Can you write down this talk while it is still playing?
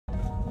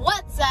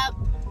up?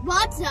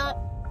 What's up?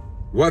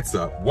 What's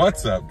up?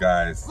 What's up,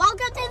 guys?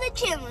 Welcome to the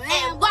channel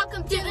and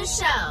welcome to the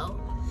show.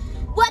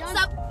 What's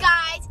up,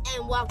 guys?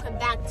 And welcome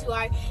back to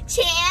our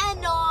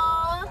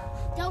channel.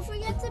 Don't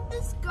forget to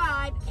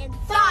subscribe in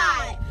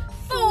 5,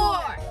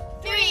 4,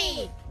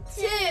 3,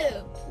 2,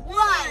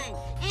 1,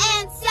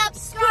 and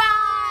subscribe.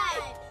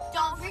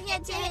 Don't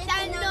forget to hit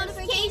that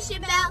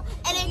notification bell,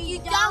 and if you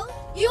don't,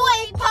 you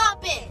ain't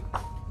popping.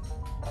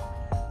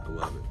 I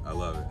love it. I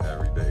love it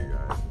every day,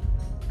 guys.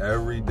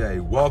 Every day.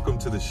 Welcome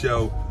to the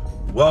show.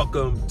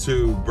 Welcome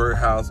to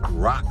Birdhouse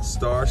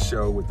Rockstar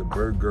Show with the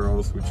Bird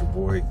Girls, with your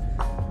boy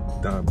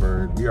Don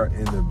Bird. We are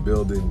in the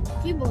building.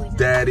 You boys.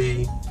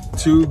 Daddy,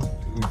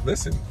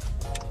 listen.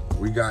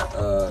 We got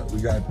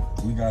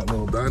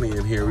little Donnie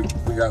in here.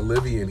 We got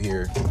Livy in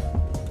here.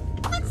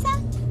 What's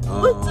up?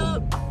 What's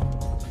up?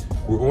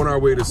 We're on our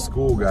way to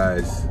school,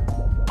 guys.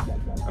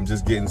 I'm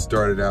just getting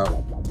started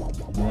out.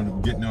 We're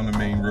getting on the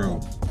main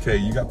road. Okay,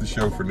 you got the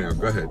show for now.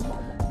 Go ahead.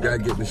 You gotta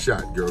get in the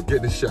shot, girl. Get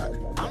in the shot.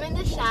 I'm in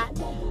the shot.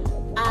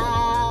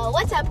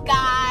 What's up,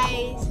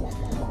 guys?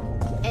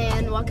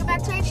 And welcome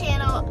back to our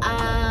channel.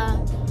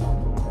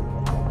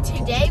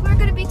 Today we're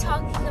gonna be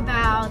talking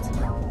about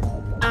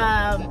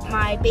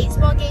my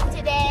baseball game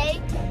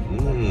today.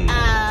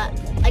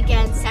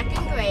 Against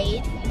second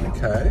grade.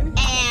 Okay.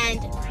 And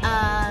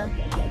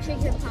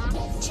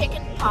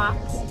chicken pox,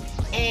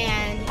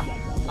 and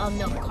a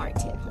milk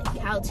carton, like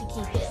how to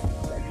keep it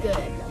good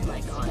and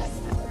like all that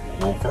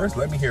stuff. Well, first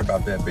let me hear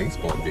about that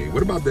baseball game.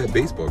 What about that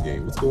baseball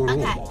game? What's going on?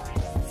 Okay,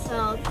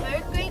 so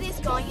third grade is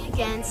going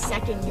against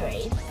second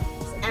grade,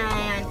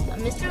 and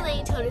Mr.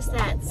 Lane told us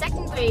that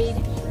second grade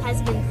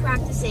has been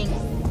practicing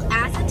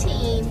as a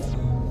team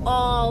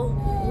all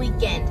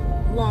weekend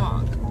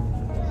long,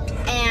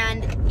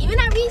 and even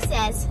at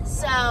recess.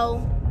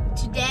 So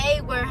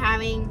today we're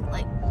having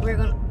we're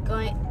going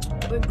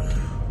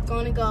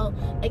to go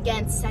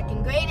against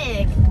second grade,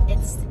 and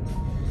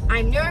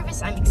I'm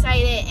nervous, I'm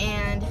excited,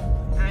 and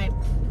I'm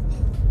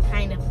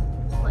kind of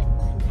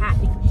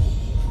happy.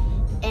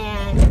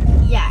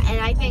 And yeah,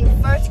 and I think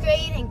first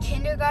grade and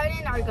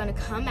kindergarten are going to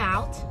come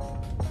out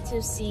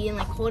to see and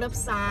hold up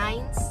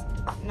signs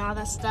and all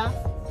that stuff.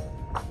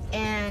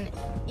 And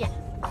yeah,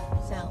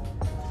 so.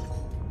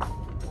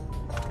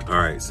 All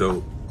right,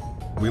 so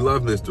we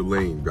love Mr.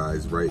 Lane,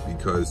 guys, right?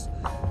 Because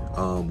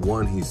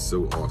one, he's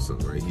so awesome,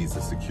 right? He's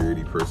a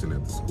security person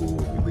at the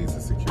school. He leads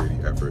the security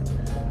effort.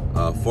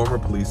 Former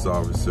police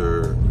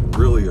officer,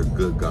 really a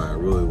good guy. I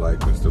really like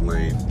Mr.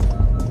 Lane.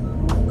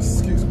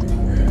 Excuse me.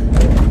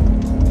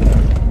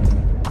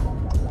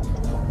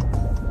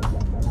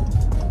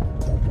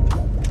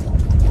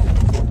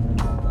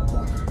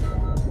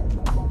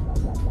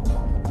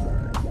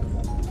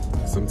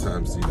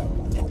 Sometimes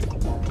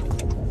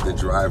the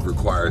drive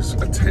requires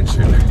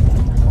attention.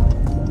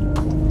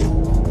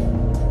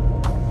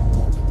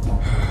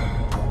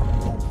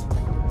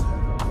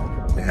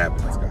 It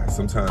happens, guys.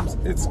 Sometimes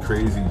it's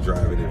crazy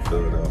driving in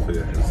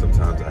Philadelphia, and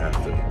sometimes I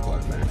have to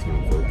apply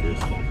maximum focus,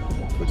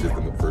 which is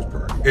the first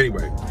priority.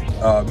 Anyway,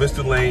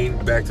 Mr. Lane,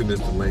 back to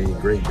Mr. Lane,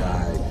 great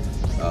guy,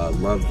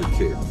 loves the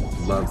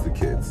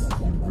kids.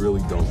 You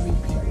really don't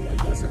meet people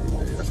like this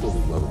every day. That's what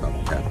we love about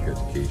the Catholic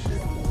education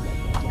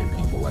and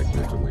people like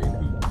Mr. Lane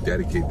who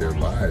dedicate their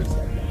lives,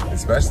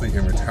 especially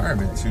in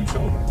retirement, to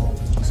children.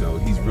 So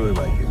he's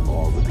really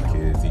involved with the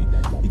kids.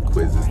 He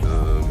quizzes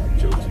them,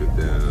 jokes with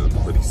them,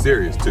 but he's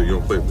serious too. You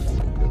don't play with him,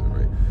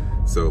 right?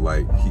 So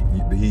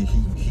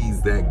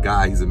he's that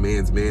guy. He's a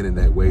man's man in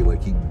that way.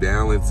 He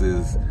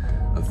balances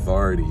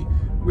authority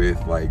with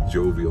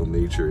jovial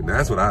nature, and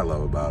that's what I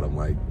love about him.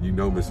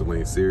 Mr.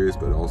 Lane's serious,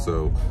 but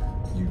also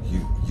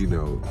you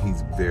know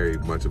he's very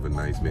much of a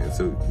nice man.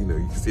 So you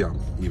can see how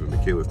even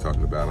Michaela's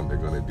talking about him. They're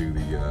going to do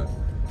the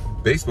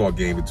baseball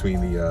game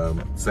between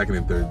the second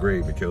and third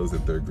grade. Michaela's in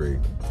third grade.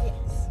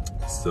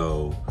 Yes.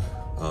 So,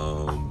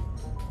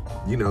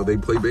 they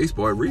play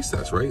baseball at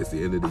recess, right? It's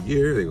the end of the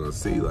year. They're going to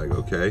see,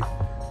 okay,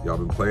 y'all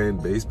been playing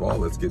baseball.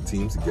 Let's get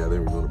teams together.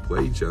 And we're going to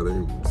play each other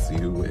and see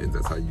who wins.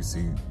 That's how you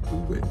see who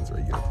wins,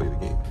 right? You got to play the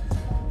game.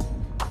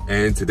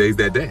 And today's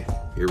that day.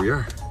 Here we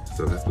are.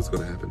 So that's what's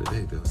going to happen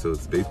today, though. So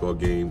it's a baseball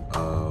game.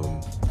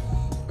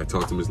 I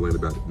talked to Mr.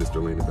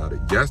 Lane about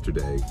it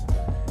yesterday.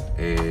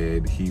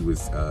 And he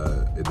was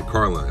in the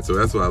car line. So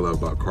that's what I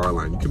love about car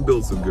line. You can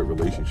build some good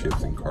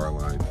relationships in car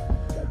line.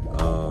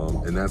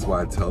 And that's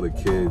why I tell the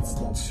kids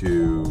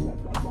to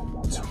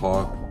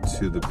talk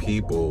to the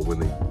people when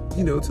they,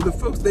 to the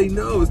folks they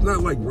know. It's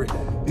not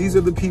these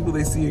are the people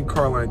they see in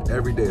car line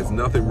every day. There's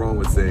nothing wrong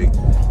with saying,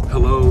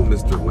 hello,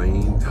 Mr.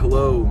 Lane.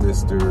 Hello,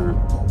 Mr.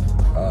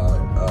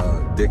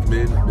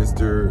 Dickman,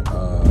 Mrs.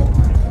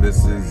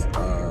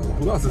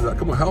 Who else is that?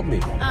 Come on, help me.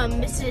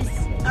 Mrs.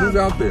 Who's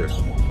out there?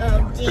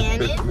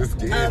 Janet, Miss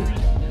Janet.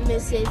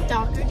 Mrs.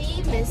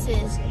 Doherty, Miss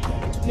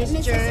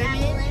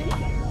German,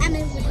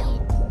 Emily.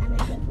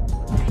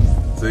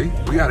 See,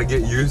 we gotta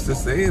get used to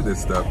saying this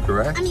stuff,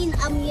 correct? I mean,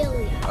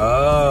 Amelia.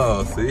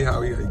 Oh, see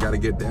how you gotta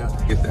get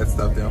that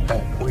stuff down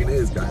pat. Point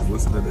is, guys,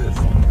 listen to this.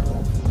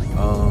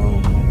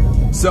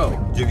 So,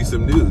 give you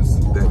some news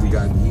that we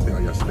got an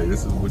email yesterday.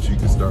 This is what you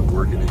can start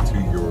working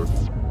into your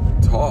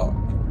talk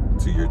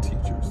to your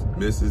teachers.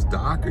 Mrs.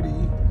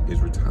 Doherty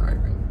is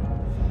retiring.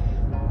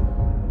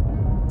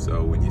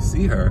 So when you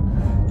see her,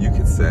 you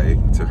can say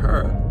to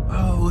her,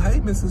 "Oh, hey,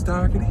 Mrs.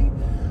 Doherty.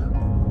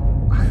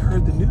 I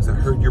heard the news. I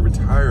heard you're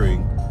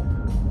retiring.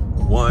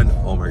 One,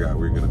 oh my God,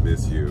 we're gonna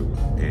miss you.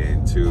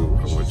 And two,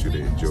 I want you to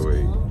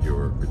enjoy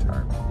your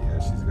retirement." Yeah,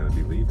 she's gonna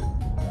be leaving.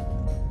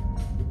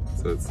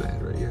 So it's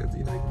sad, right? Yeah,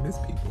 you know, you miss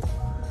people.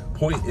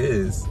 Point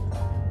is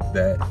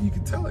that you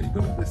can tell her you're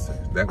gonna miss her.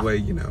 That way,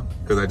 you know,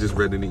 because I just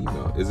read an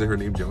email. Isn't her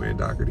name Joanne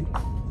Doherty?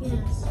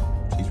 Yes.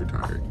 She's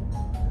retiring.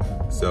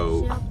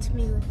 So she helped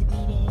me with the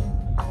reading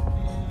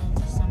and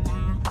some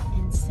math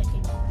in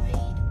 2nd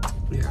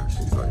grade. Yeah,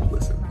 she's like,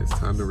 listen, it's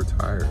time to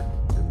retire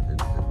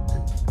and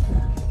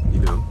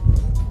you know,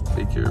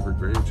 take care of her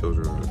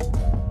grandchildren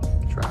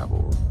and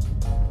travel.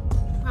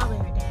 Probably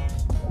her dad.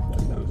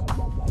 Who knows?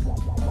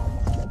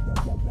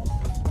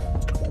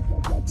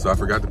 So I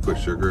forgot to put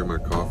sugar in my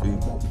coffee,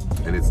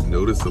 and it's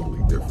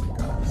noticeably different,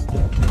 guys.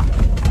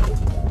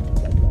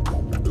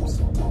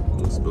 Oops,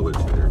 little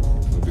spillage there.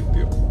 No big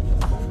deal.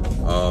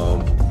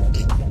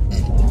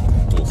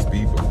 Little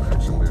speed bump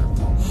action there.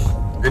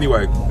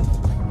 Anyway,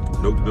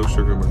 no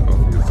sugar in my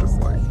coffee. It's just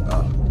like,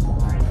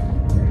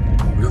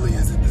 really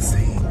isn't the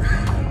same.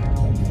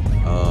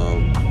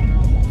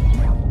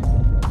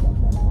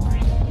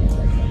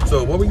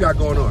 So what we got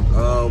going on?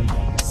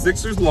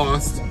 Sixers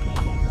lost.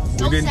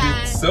 So we didn't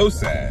sad. So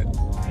sad.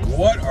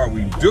 What are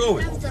we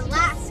doing? That was the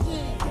last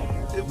game.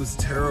 It was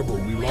terrible.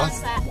 We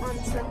lost that on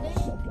Sunday.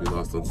 We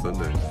lost on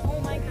Sunday. Oh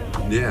my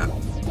God. Yeah.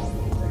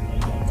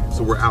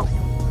 So we're out.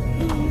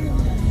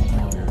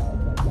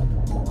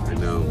 I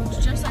know.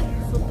 It's just like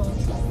the football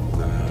team.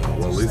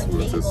 Well, at least we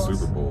went to the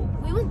Super Bowl.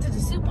 We went to the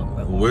Super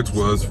Bowl. Which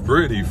was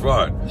pretty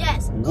fun.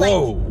 Yes.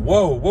 Whoa.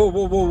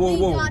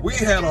 We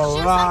had a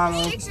lot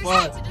of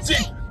fun.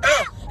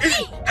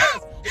 G-L-E-S,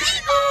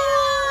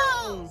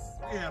 Eagles!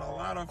 We had a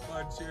lot of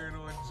fun cheering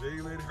on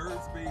Jalen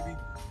Hurts, baby.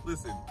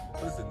 Listen,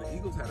 the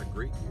Eagles had a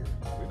great year.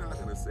 We're not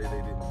going to say they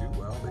didn't do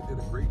well. They did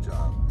a great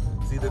job.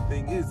 See, the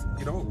thing is,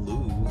 you don't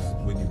lose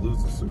when you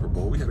lose the Super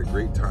Bowl. We had a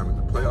great time in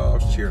the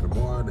playoffs, cheering them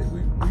on.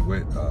 We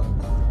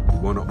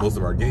won most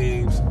of our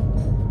games.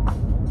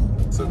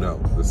 So no,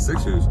 the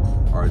Sixers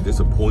are a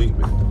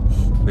disappointment.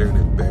 They're an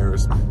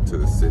embarrassment to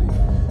the city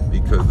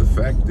because the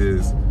fact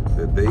is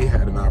that they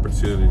had an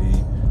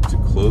opportunity to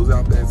close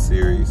out that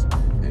series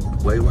and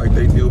play like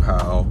they knew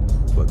how,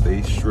 but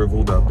they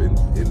shriveled up in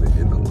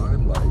the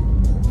limelight.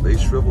 They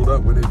shriveled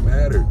up when it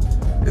mattered.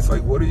 It's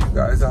like, what are you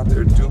guys out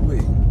there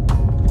doing?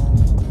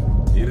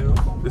 You know,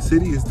 the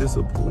city is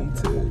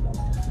disappointed.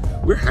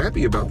 We're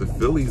happy about the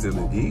Phillies and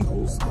the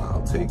Eagles.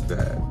 I'll take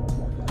that.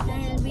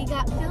 And we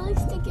got Phillies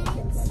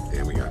tickets.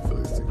 And we got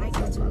Phillies tickets.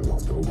 That's right.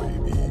 Let's go,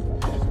 baby.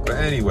 But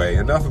anyway,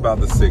 enough about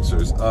the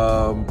Sixers.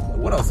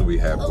 What else do we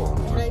have going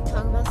on? Can I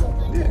talk about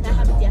something Yeah, that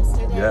happened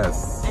yesterday?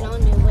 Yes. I know a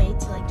new way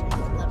to like drink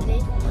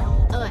lemonade.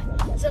 Okay,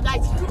 so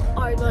guys, you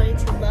are going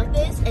to love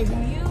this, and if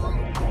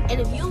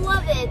you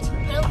love it,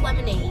 put a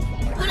lemonade,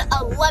 put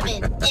a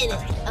lemon in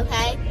it.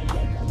 Okay.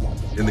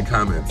 In the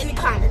comments. In the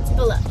comments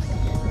below.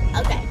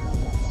 Okay.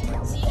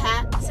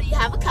 So you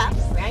have a cup,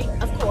 right?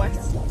 Of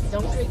course.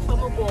 Don't drink from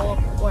a bowl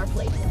or a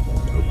plate.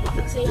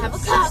 Okay. So you have a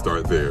Let's cup.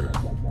 start there.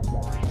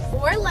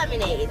 Pour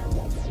lemonade,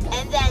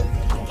 and then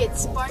get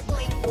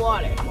sparkling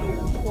water.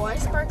 Pour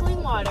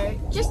sparkling water,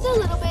 just a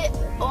little bit,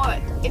 or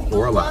if you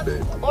Or a lot,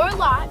 babe. or a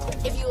lot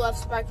if you love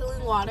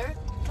sparkling water,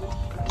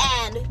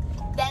 and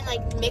then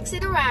like mix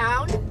it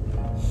around.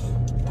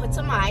 Put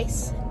some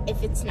ice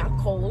if it's not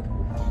cold,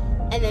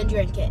 and then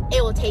drink it.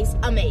 It will taste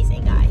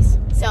amazing, guys.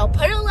 So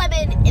put a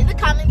lemon in the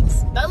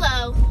comments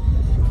below,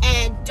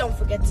 and don't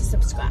forget to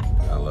subscribe.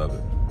 I love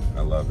it.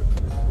 I love it.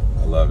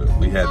 I love it.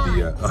 We had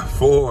the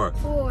 4,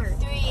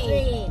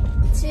 3,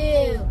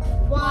 2,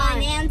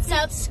 1, and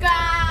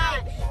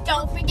subscribe.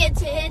 Don't forget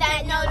to hit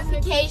that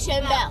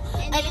notification bell.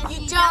 And if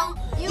you don't,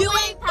 you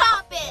ain't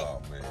popping.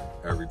 Oh man,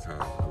 every time.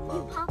 I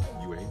love it.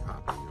 You ain't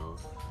popping, y'all.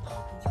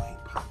 You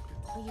ain't popping.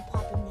 Are you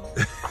popping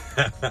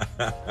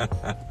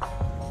there?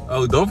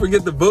 Oh, don't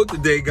forget to vote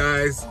today,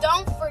 guys.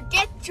 Don't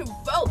forget to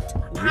vote.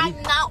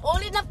 I'm not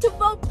old enough to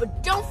vote,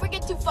 but don't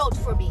forget to vote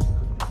for me.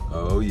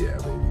 Oh yeah,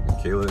 baby.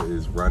 Michaela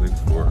is running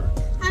for.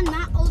 I'm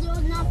not old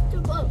enough to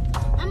vote.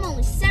 I'm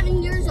only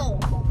 7 years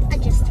old. I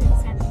just turned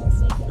 7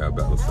 this year. Yeah,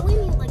 about I only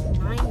need like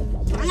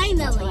 9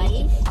 years.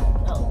 Finally.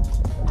 Oh,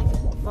 I can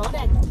vote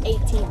at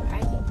 18,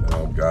 right?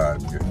 Oh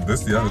God,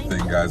 this is the other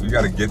thing, guys. We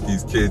got to get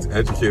these kids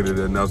educated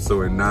enough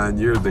so in 9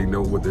 years they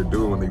know what they're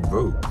doing when they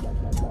vote.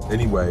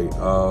 Anyway,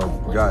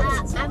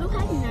 guys. I don't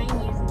have 9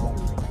 years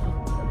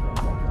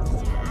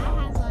until I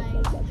have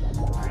like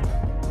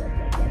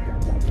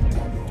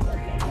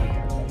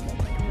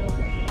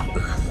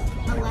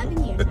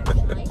 11 years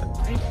actually.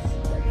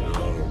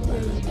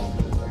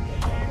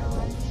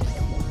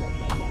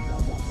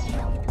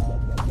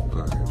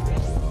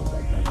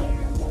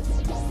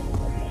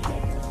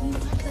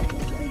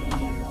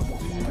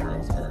 These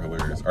girls are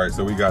hilarious. All right,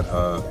 so we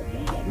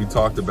We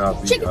talked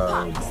about the chicken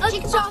pox.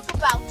 Let's talk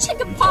about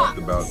chicken pox.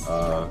 We talked about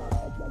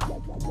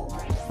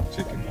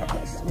chicken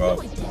pox.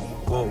 Well,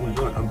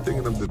 I'm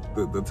thinking of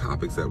the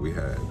topics that we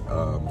had.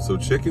 So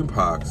chicken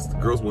pox. The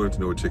girls wanted to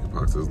know what chicken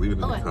pox is. Leave it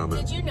in the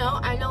comments. Did you know?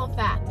 I know a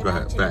fact. Go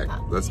ahead, fact.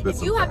 Let's spit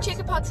some If you have facts.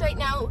 chicken pox right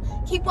now,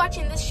 keep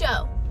watching this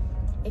show.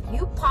 If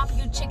you pop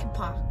your chicken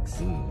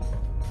pox,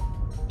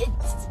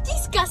 it's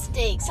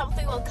disgusting.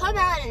 Something will come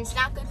out and it's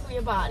not good for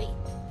your body.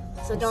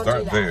 So don't do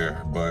that. Start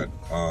there, but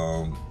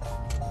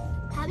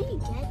How do you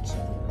get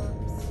chicken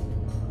pox?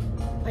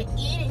 By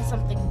eating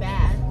something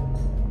bad.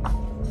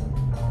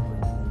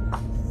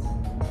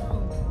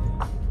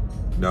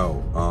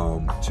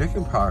 no,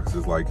 chicken pox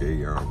is like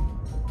a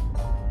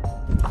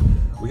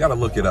we gotta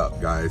look it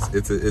up, guys.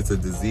 It's a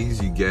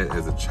disease you get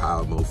as a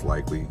child, most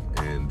likely,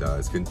 and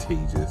it's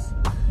contagious,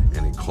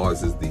 and it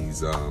causes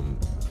these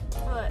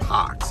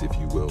pox, if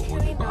you will,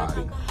 on your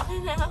body.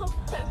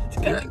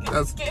 Yeah,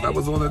 that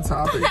was on the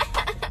topic.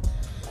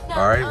 No,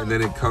 all right, and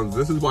then it comes.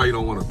 This is why you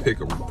don't want to pick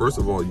them. First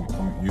of all,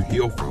 you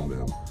heal from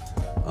them,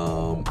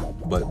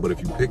 but if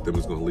you pick them,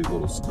 it's going to leave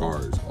little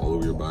scars all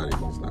over your body,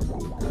 and it's not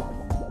going to look good.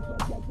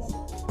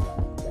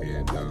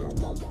 And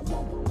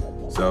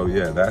so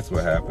yeah, that's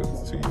what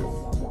happens to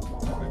you.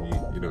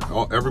 And you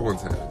know,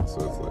 everyone's had it, so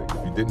it's like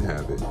if you didn't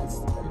have it, it's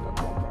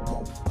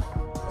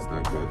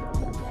not good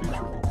in the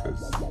future,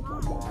 because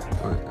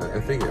I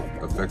think it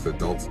affects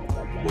adults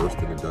worse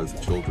than it does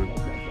children.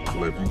 So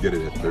like if you get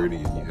it at 30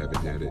 and you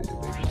haven't had it, it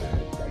may be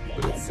bad.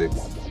 But at 6,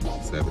 7,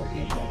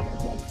 8,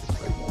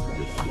 it's like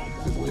you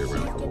just lay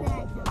around for a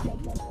while.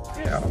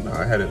 Yeah, I don't know.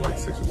 I had it like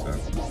 6 or 7.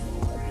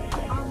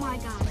 Oh my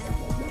god.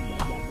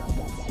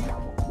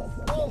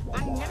 Well,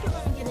 I'm never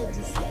gonna get a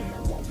disease.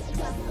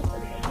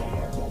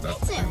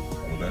 That's it.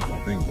 Well, that's the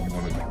thing.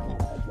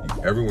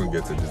 Everyone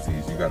gets a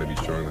disease. You got to be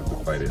strong enough to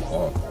fight it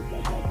off.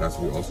 That's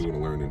what we're also going to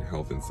learn in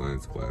health and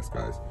science class,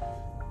 guys.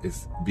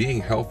 It's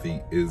being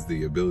healthy is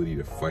the ability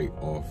to fight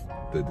off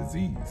the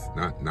disease,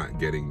 not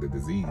getting the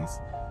disease.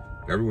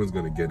 Everyone's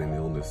going to get an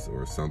illness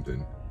or something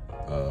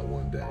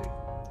one day.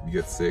 You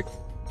get sick,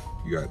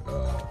 you got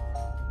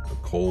a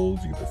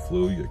cold, you get the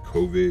flu, you get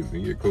COVID.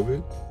 Did you get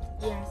COVID?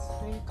 Yes,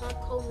 I got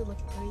COVID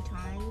like 3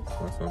 times.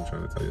 That's what I'm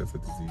trying to tell you. That's a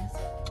disease.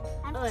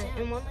 Oh,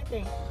 and one more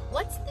thing.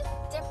 What's the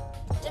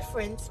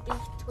difference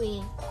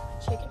between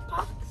chicken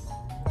pox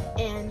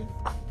and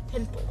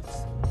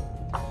pimples?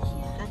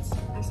 That's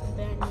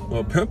something I need.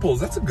 Well, pimples,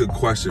 that's a good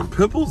question.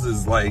 Pimples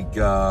is like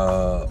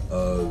a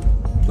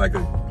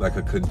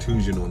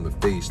contusion on the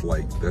face.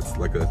 Like that's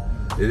like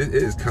it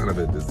is kind of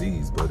a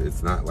disease, but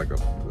it's not like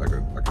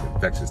an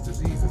infectious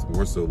disease. It's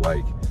more so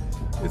like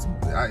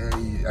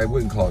I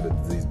wouldn't call it a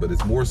disease, but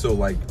it's more so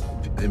like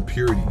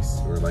impurities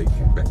or like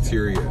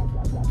bacteria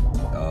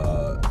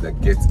that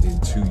gets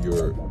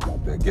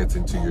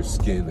into your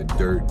skin, the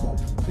dirt.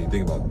 So you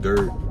think about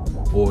dirt,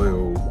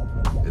 oil,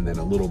 and then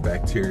a little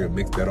bacteria,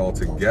 mix that all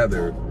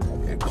together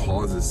and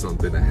causes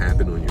something to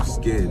happen on your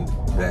skin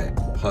that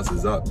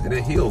pusses up and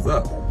it heals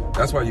up.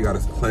 That's why you got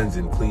to cleanse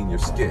and clean your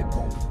skin.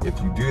 If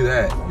you do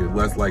that, you're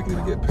less likely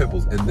to get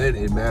pimples. And then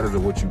it matters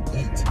of what you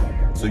eat.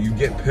 So you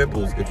get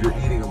pimples if you're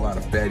eating a lot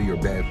of fatty or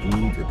bad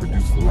food. It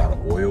produces a lot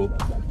of oil.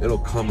 It'll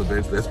come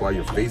eventually. That's why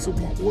your face will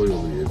be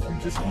oily if you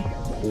just eat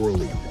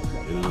poorly,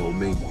 and it'll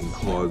make and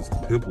cause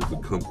pimples to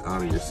come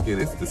out of your skin.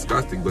 It's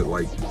disgusting, but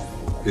like,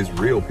 it's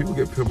real. People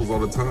get pimples all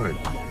the time,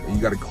 and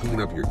you got to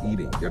clean up your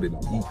eating. You got to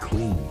eat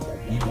clean.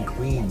 Eating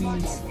clean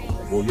means,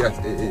 well, yes,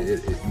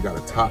 you got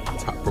to top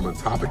from a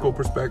topical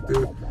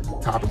perspective.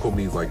 Topical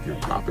means like your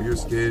top of your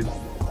skin,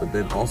 but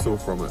then also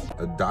from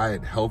a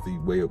diet, healthy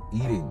way of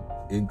eating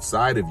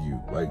inside of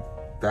you. Like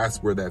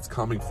that's where that's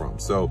coming from.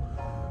 So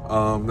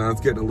now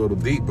it's getting a little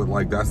deep, but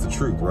like that's the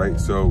truth, right?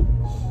 So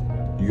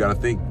you got to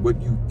think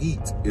what you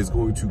eat is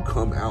going to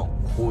come out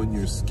on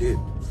your skin.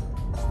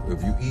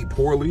 If you eat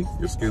poorly,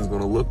 your skin's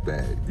going to look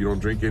bad. If you don't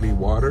drink any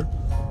water,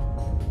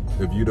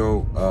 if you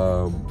don't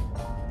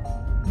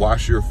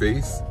wash your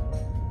face,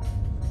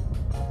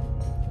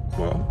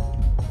 well,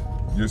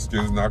 your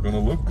skin's not going to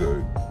look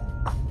good.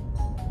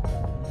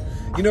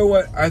 You know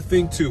what? I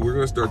think too, we're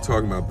going to start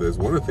talking about this.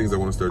 One of the things I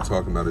want to start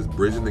talking about is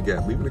bridging the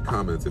gap. Leave in the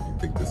comments if you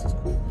think this is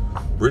cool.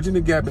 Bridging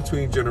the gap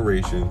between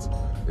generations,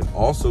 and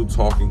also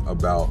talking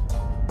about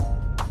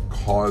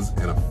cause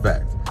and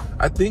effect.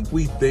 I think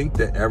we think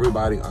that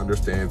everybody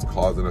understands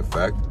cause and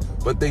effect,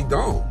 but they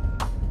don't.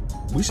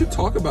 We should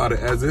talk about it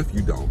as if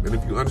you don't. And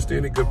if you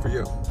understand it, good for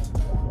you.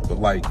 But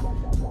like,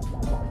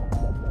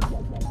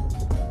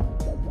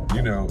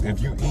 you know,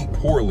 if you eat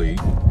poorly,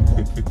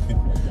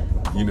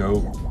 you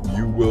know,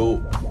 you will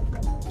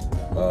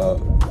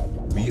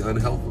be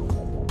unhealthy,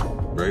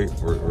 right?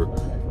 Or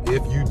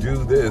if you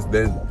do this,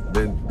 then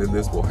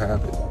this will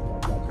happen.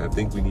 I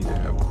think we need to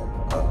have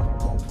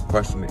a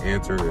question and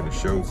answer in a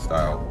show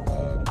style.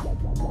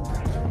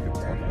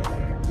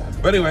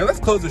 But anyway, let's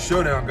close the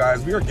show down,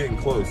 guys. We are getting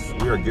close.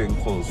 We are getting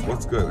close.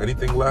 What's good?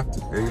 Anything left?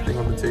 Anything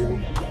on the table?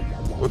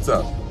 What's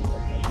up?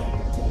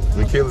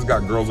 Michaela's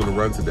got girls on the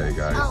run today,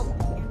 guys. Oh,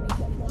 and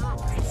we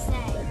forgot to say,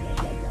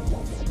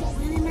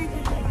 when am I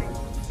going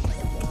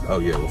to Oh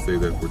yeah, we'll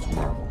save that for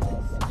tomorrow.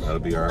 That'll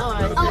be our.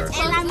 That'll be our and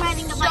show. I'm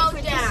riding a bike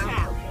for this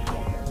round.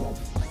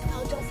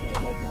 Oh, don't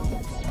forget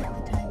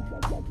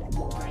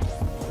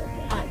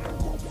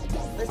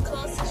Let's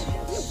close the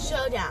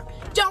showdown.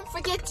 Don't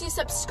forget to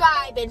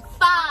subscribe in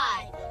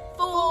 5,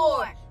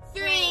 4,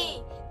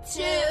 3,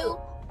 2,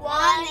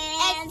 1,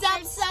 and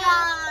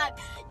subscribe.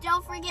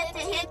 Don't forget to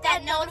hit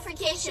that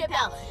notification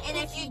bell. And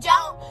if you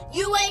don't,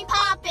 you ain't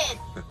popping.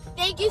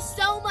 Thank you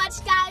so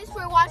much, guys,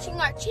 for watching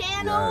our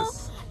channel.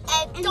 Yes.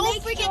 And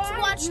don't forget to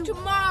watch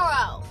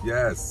tomorrow.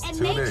 Yes. And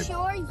Tune make in.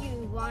 sure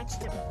you watch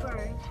the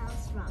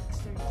Birdhouse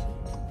Rockstar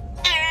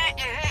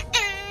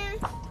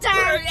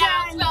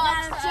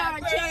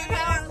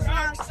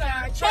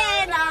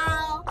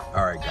channel.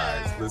 All right,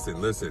 guys.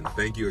 Listen.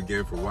 Thank you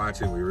again for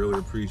watching. We really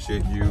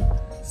appreciate you.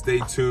 Stay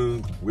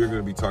tuned. We're going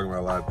to be talking about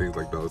a lot of things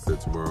like Bella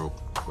said tomorrow.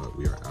 But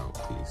we are out.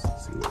 Peace.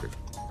 See you later.